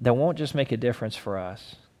that won't just make a difference for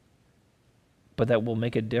us, but that will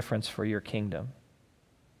make a difference for your kingdom.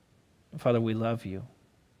 Father, we love you.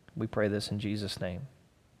 We pray this in Jesus' name.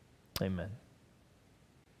 Amen.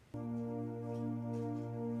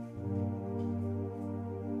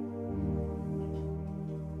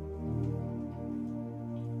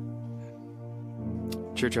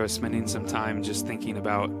 Church, I was spending some time just thinking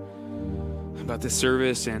about this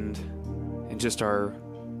service and just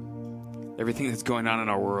everything that's going on in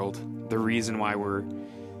our world, the reason why we're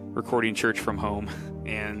recording church from home.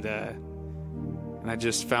 And I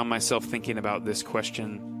just found myself thinking about this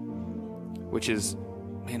question, which is,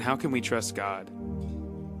 man, how can we trust God?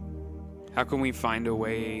 How can we find a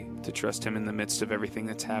way to trust him in the midst of everything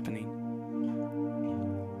that's happening?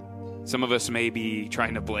 Some of us may be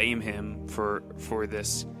trying to blame him for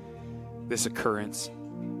this occurrence.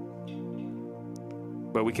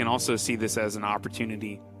 But we can also see this as an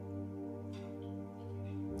opportunity.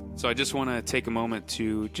 So I just want to take a moment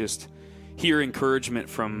to just hear encouragement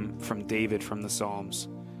from David from the Psalms.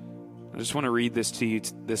 I just want to read this to you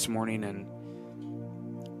this morning, and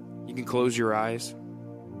you can close your eyes.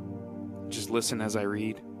 Just listen as I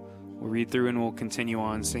read. We'll read through and we'll continue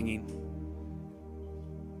on singing.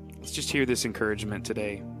 Let's just hear this encouragement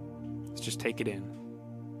today. Let's just take it in.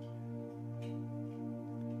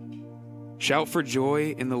 Shout for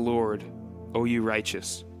joy in the Lord, O you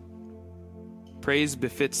righteous. Praise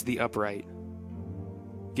befits the upright.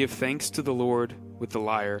 Give thanks to the Lord with the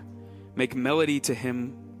lyre. Make melody to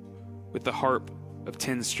him with the harp of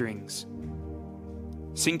 10 strings.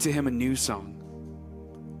 Sing to him a new song.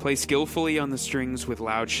 Play skillfully on the strings with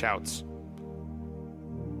loud shouts.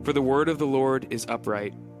 For the word of the Lord is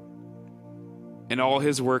upright, and all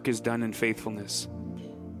his work is done in faithfulness.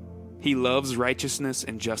 He loves righteousness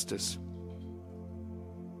and justice.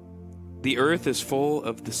 The earth is full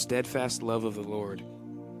of the steadfast love of the Lord.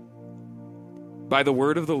 By the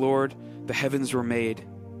word of the Lord the heavens were made,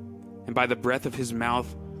 and by the breath of his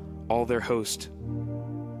mouth all their host.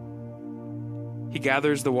 He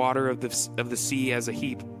gathers the water of the sea as a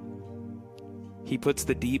heap. He puts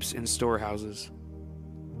the deeps in storehouses.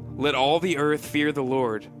 Let all the earth fear the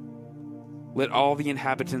Lord. Let all the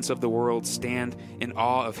inhabitants of the world stand in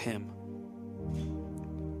awe of him.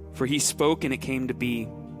 For he spoke and it came to be.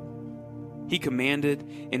 He commanded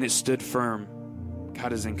and it stood firm.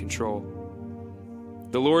 God is in control.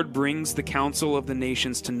 The Lord brings the counsel of the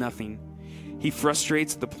nations to nothing. He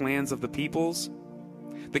frustrates the plans of the peoples.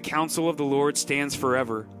 The counsel of the Lord stands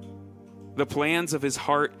forever, the plans of his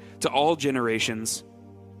heart to all generations.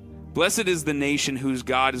 Blessed is the nation whose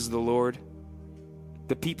God is the Lord,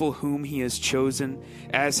 the people whom he has chosen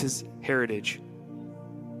as his heritage.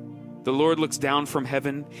 The Lord looks down from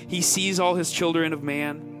heaven. He sees all his children of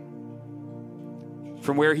man.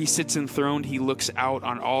 From where he sits enthroned, he looks out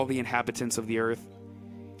on all the inhabitants of the earth.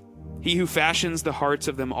 He who fashions the hearts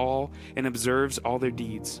of them all and observes all their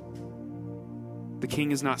deeds. The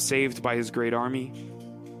king is not saved by his great army.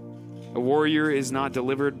 A warrior is not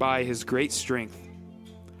delivered by his great strength.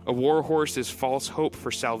 A war horse is false hope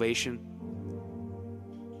for salvation,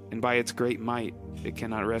 and by its great might it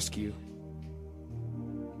cannot rescue.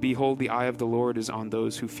 Behold, the eye of the Lord is on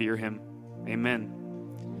those who fear him. Amen.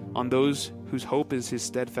 On those whose hope is his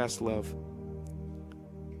steadfast love,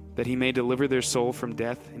 that he may deliver their soul from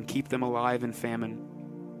death and keep them alive in famine.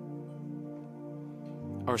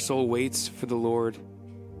 Our soul waits for the Lord.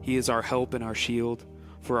 He is our help and our shield,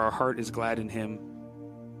 for our heart is glad in him.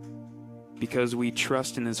 Because we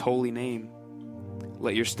trust in his holy name.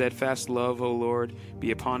 Let your steadfast love, O Lord,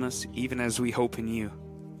 be upon us, even as we hope in you.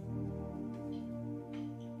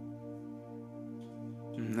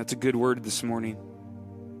 That's a good word this morning,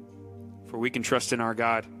 for we can trust in our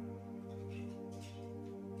God.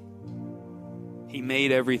 He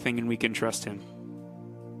made everything and we can trust him.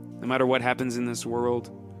 No matter what happens in this world,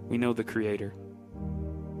 we know the Creator.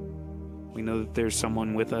 We know that there's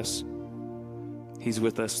someone with us. He's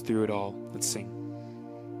with us through it all. Let's sing.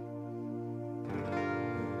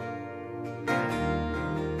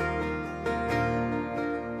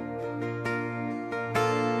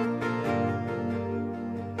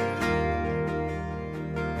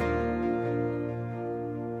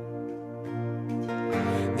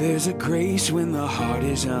 There's a grace when the heart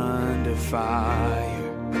is under fire.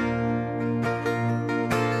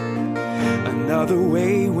 Another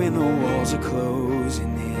way when the walls are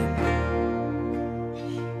closing in.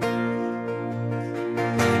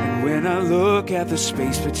 And when I look at the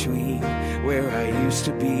space between where I used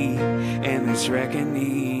to be and this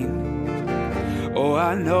reckoning, oh,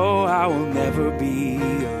 I know I will never be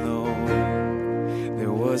alone.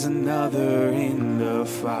 There was another in the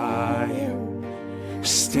fire,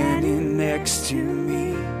 standing next to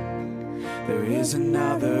me. There is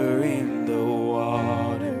another in the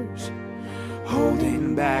waters,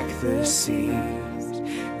 holding back the seas.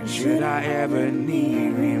 And should I ever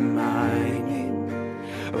need reminding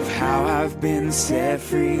of how I've been set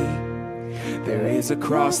free, there is a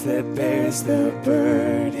cross that bears the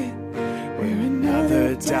burden, where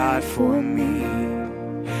another died for me.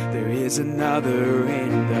 There is another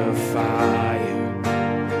in the fire.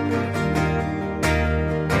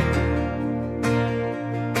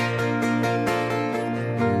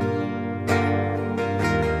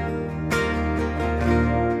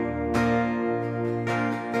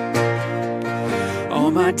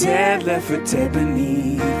 My dad left for dead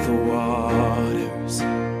beneath the waters.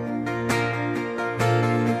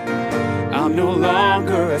 I'm no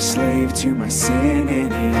longer a slave to my sin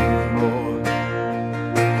anymore.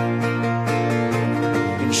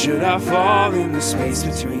 And should I fall in the space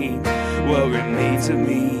between what remains of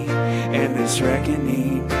me and this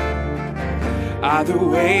reckoning, either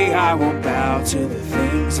way I won't bow to the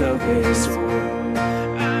things of this world.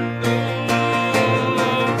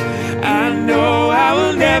 I know I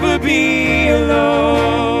will never be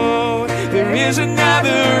alone. There is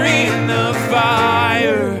another in the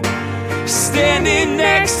fire, standing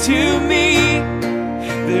next to me.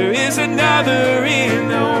 There is another in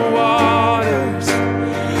the waters,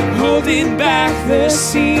 holding back the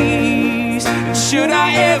seas. And should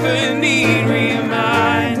I ever need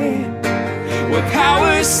reminding what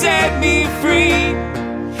power set me free,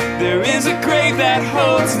 there is a grave that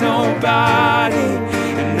holds nobody,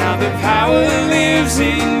 and now the power lives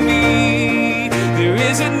in me. There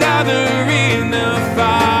is another in the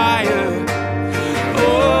fire.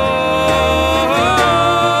 Oh,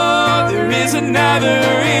 there is another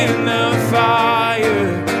in the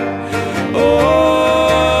fire.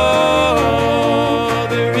 Oh,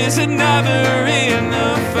 there is another in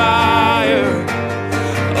the fire.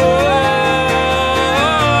 Oh,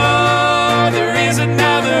 there is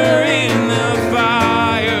another in the fire.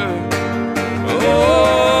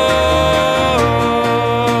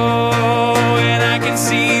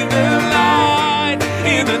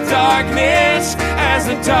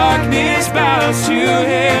 Darkness bows to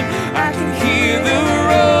him. I can hear the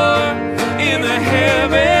roar in the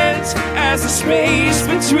heavens as the space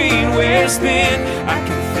between wears thin. I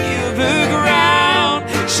can feel the ground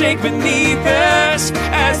shake beneath us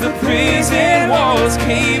as the prison walls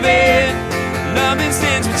cave in. Nothing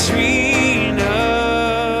stands between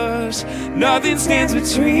us. Nothing stands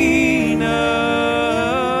between us.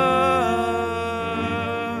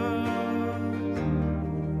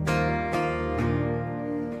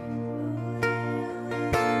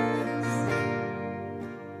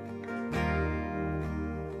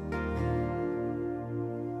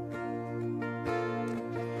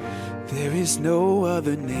 There is no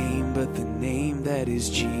other name but the name that is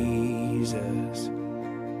Jesus.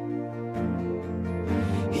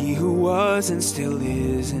 He who was and still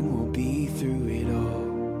is and will be through it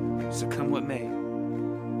all. So come what may.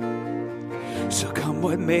 So come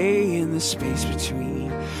what may in the space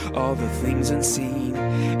between all the things unseen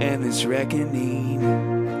and this reckoning.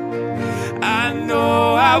 I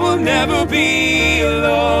know I will never be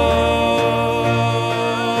alone.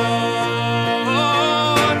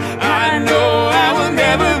 I know I will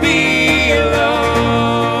never be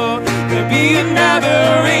alone. There'll be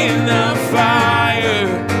another in the fire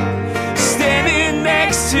standing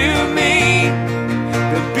next to me.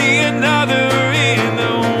 There'll be another in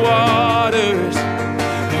the waters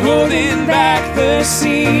holding back the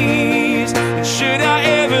seas. And should I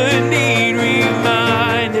ever need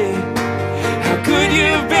reminded how good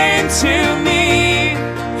you've been to me,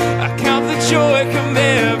 I count the joy come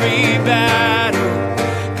every battle,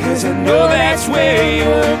 'cause I know that's where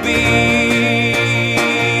you'll be.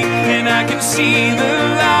 And I can see the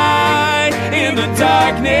light in the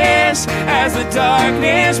darkness as the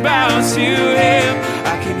darkness bows to him.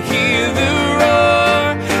 I can hear the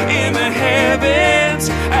roar in the heavens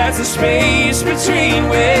as the space between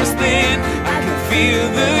was thin. I can feel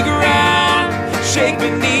the ground shake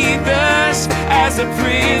beneath us as the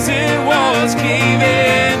prison walls cave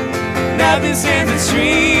in. Nothing stands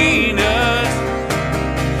between us.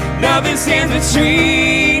 Nothing stands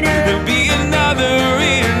between us. There'll be another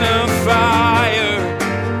in the fire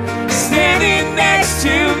standing next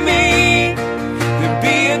to me. There'll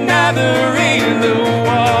be another in the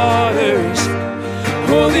waters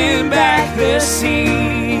holding back the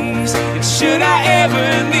seas. And should I ever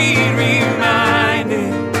need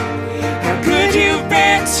reminding how good you've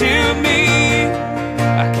been to me,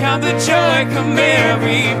 I count the joy come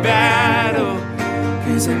every battle,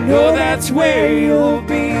 'cause I know that's where you'll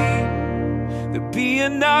be. There'll be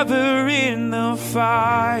another in the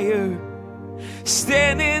fire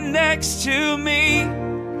standing next to me.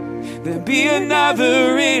 There'll be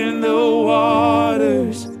another in the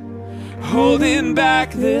waters holding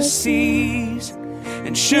back the seas.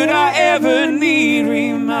 And should I ever need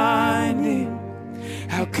reminding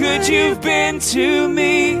how good you've been to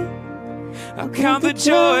me, I'll count the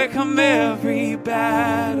joy come every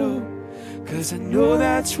battle, 'cause I know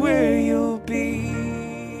that's where you'll be.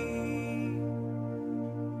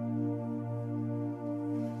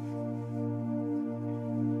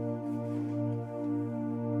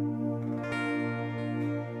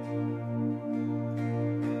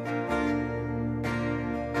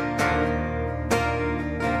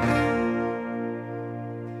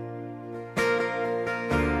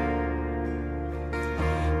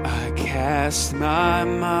 Cast my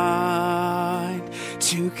mind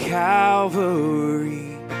to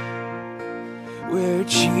Calvary, where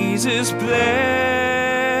Jesus bled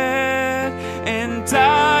and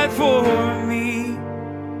died for me.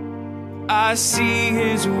 I see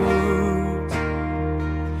his wounds,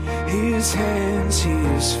 his hands,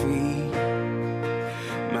 his feet,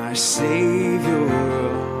 my Savior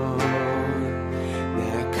on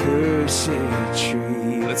that cursed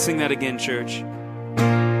tree. Let's sing that again, church.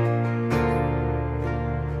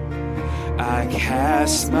 I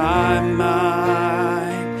cast my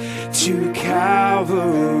mind to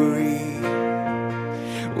Calvary,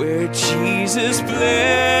 where Jesus bled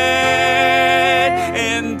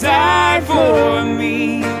and died for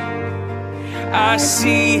me. I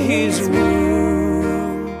see his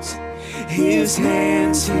wounds, his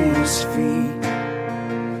hands, his feet,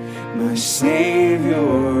 my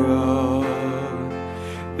Savior on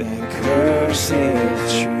that cursed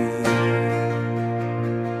tree.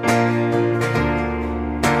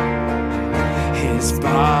 His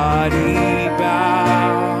body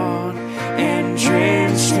bound and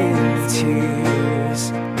drenched in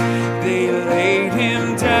tears, they laid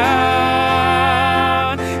him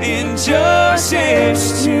down in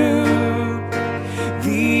Joseph's tomb,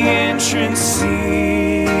 the entrance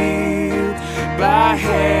sealed by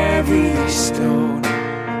heavy stone.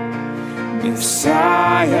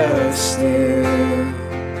 Messiah still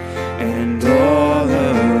and all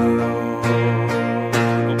alone.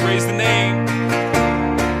 Oh, praise the name.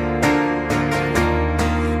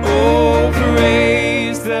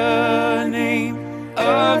 Praise the name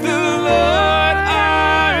of the Lord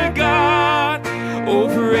our God. Oh,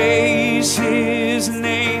 praise his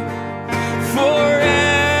name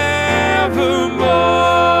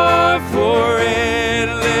forevermore. For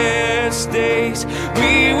endless days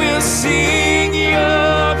we will sing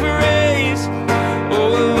your praise. Oh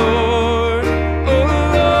Lord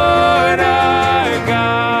our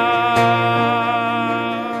God.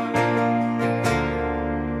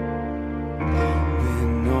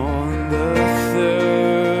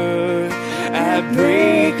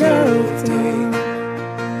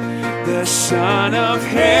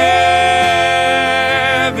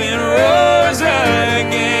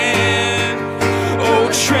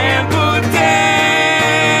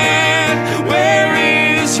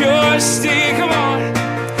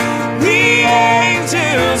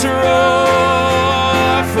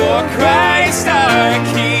 for Christ our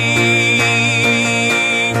King.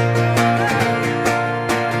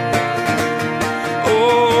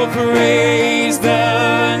 Oh, praise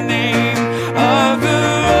the name of the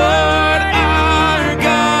Lord our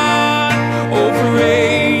God. Oh,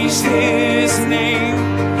 praise His name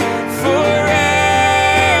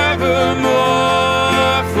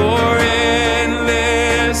forevermore. For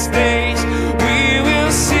endless days we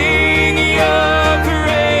will sing your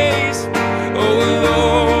praise. Oh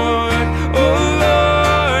Lord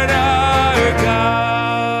our God.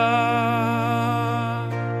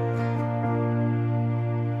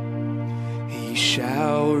 He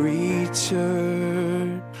shall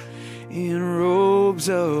return in robes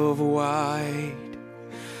of white.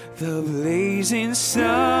 The blazing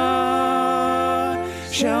sun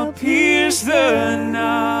shall pierce the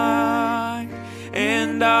night,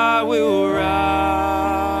 and I will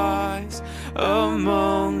rise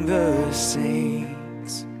among the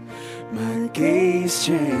saints, my gaze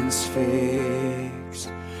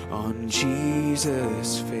transfixed on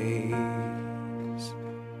Jesus' face.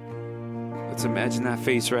 Let's imagine that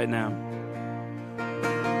face right now.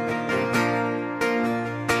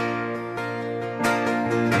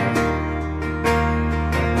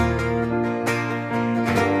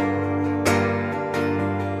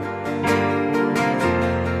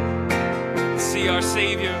 See our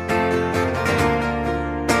Savior.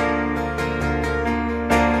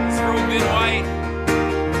 He's robed in white.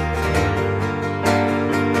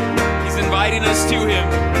 He's inviting us to Him.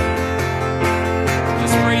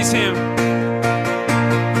 Just praise Him.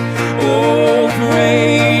 Oh,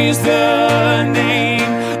 praise the name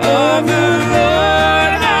of the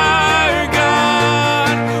Lord our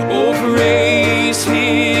God. Oh, praise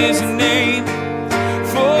His name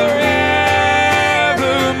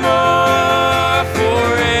forevermore.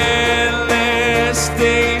 For endless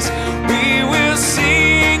days we will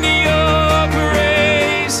sing your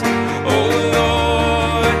praise. Oh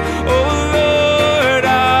Lord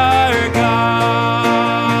our God.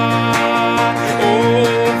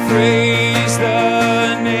 Oh, praise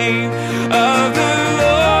the name of the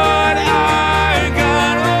Lord our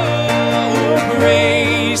God. Oh,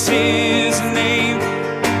 praise His name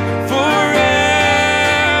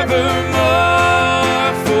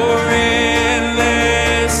forevermore. For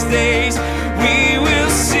endless days we will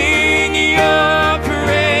sing your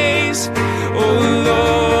praise. Oh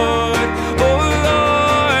Lord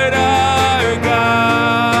our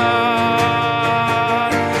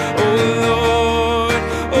God. Oh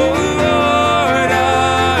Lord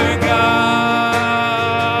our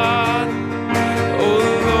God.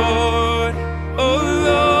 Oh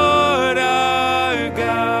Lord our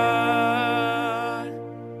God.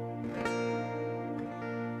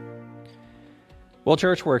 Well,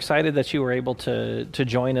 church, we're excited that you were able to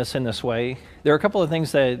join us in this way. There are a couple of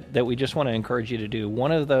things that we just want to encourage you to do.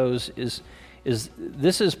 One of those is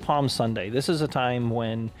this is Palm Sunday. This is a time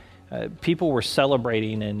when people were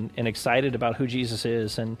celebrating and excited about who Jesus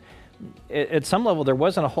is. And at some level, there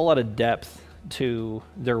wasn't a whole lot of depth to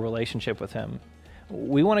their relationship with Him.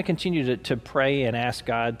 We want to continue to pray and ask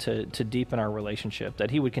God to deepen our relationship,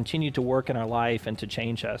 that He would continue to work in our life and to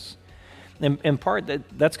change us. In part,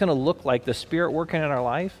 that's going to look like the Spirit working in our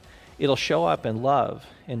life. It'll show up in love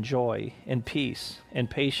and joy and peace and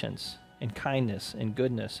patience and kindness and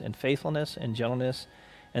goodness and faithfulness and gentleness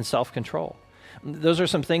and self-control. Those are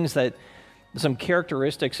some things some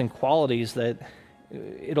characteristics and qualities that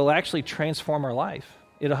it'll actually transform our life.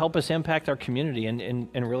 It'll help us impact our community and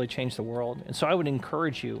really change the world. And so I would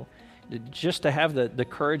encourage you just to have the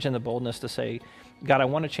courage and the boldness to say, God, I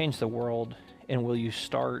want to change the world, and will you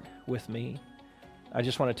start with me? I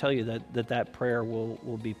just want to tell you that prayer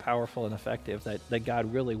will be powerful and effective, that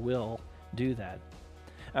God really will do that.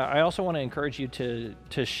 I also want to encourage you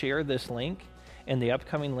to share this link and the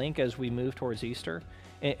upcoming link as we move towards Easter,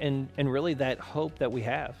 and really that hope that we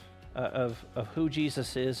have of who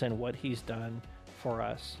Jesus is and what He's done for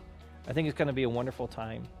us. I think it's going to be a wonderful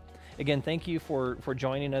time. Again, thank you for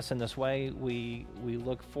joining us in this way. We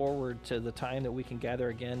look forward to the time that we can gather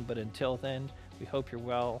again, but until then, we hope you're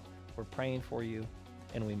well. We're praying for you,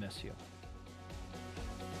 and we miss you.